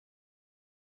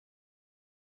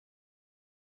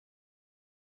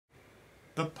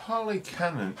The Pali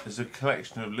Canon is a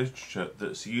collection of literature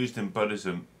that's used in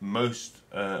Buddhism, most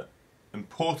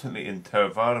importantly in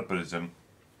Theravada Buddhism,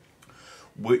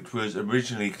 which was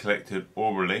originally collected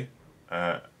orally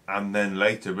and then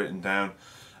later written down,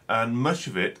 and much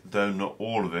of it, though not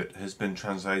all of it, has been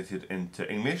translated into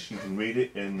English. You can read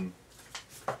it in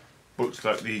books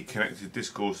like the Connected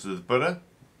Discourses of the Buddha,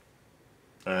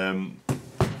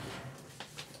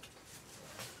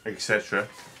 etc.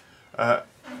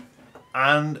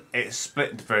 And it's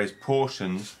split into various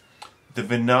portions. The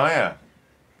Vinaya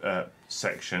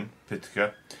section,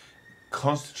 Pitaka,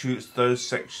 constitutes those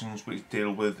sections which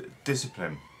deal with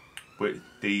discipline, with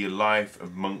the life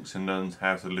of monks and nuns,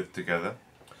 how to live together.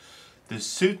 The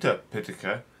Sutta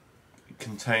Pitaka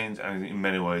contains, and in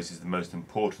many ways is the most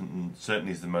important and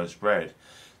certainly is the most read,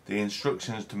 the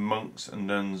instructions to monks and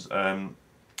nuns and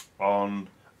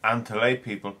to lay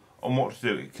people on what to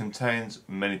do. It contains,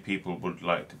 many people would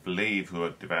like to believe who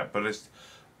are devout Buddhists,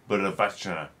 Buddha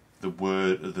Vachana, the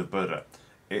word of the Buddha.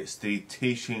 It's the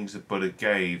teachings that Buddha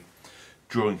gave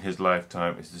during his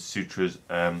lifetime. It's the sutras,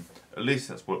 at least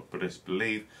that's what Buddhists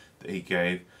believe that he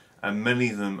gave, and many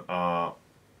of them are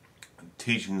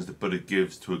teachings that Buddha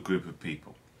gives to a group of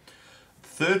people. The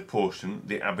third portion,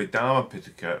 the Abhidharma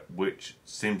Pitaka, which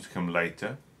seems to come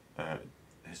later,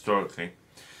 historically,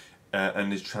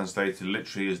 and is translated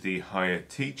literally as the higher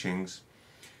teachings,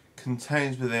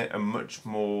 contains within it a much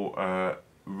more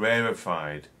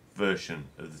rarefied version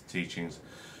of the teachings,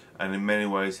 and in many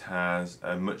ways has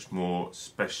a much more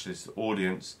specialist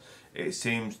audience. It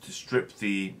seems to strip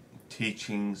the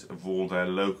teachings of all their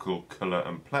local colour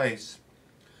and place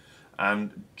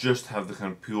and just have the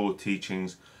kind of pure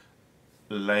teachings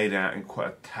laid out in quite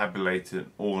a tabulated,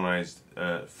 organised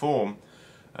form,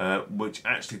 which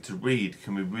actually to read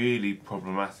can be really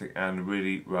problematic and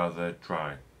really rather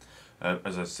dry.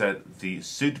 As I said, the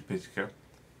Sutta Pitaka,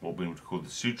 what we would call the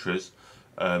sutras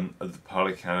of the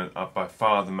Pali Canon, are by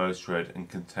far the most read and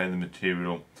contain the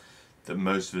material that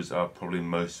most of us are probably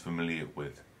most familiar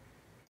with.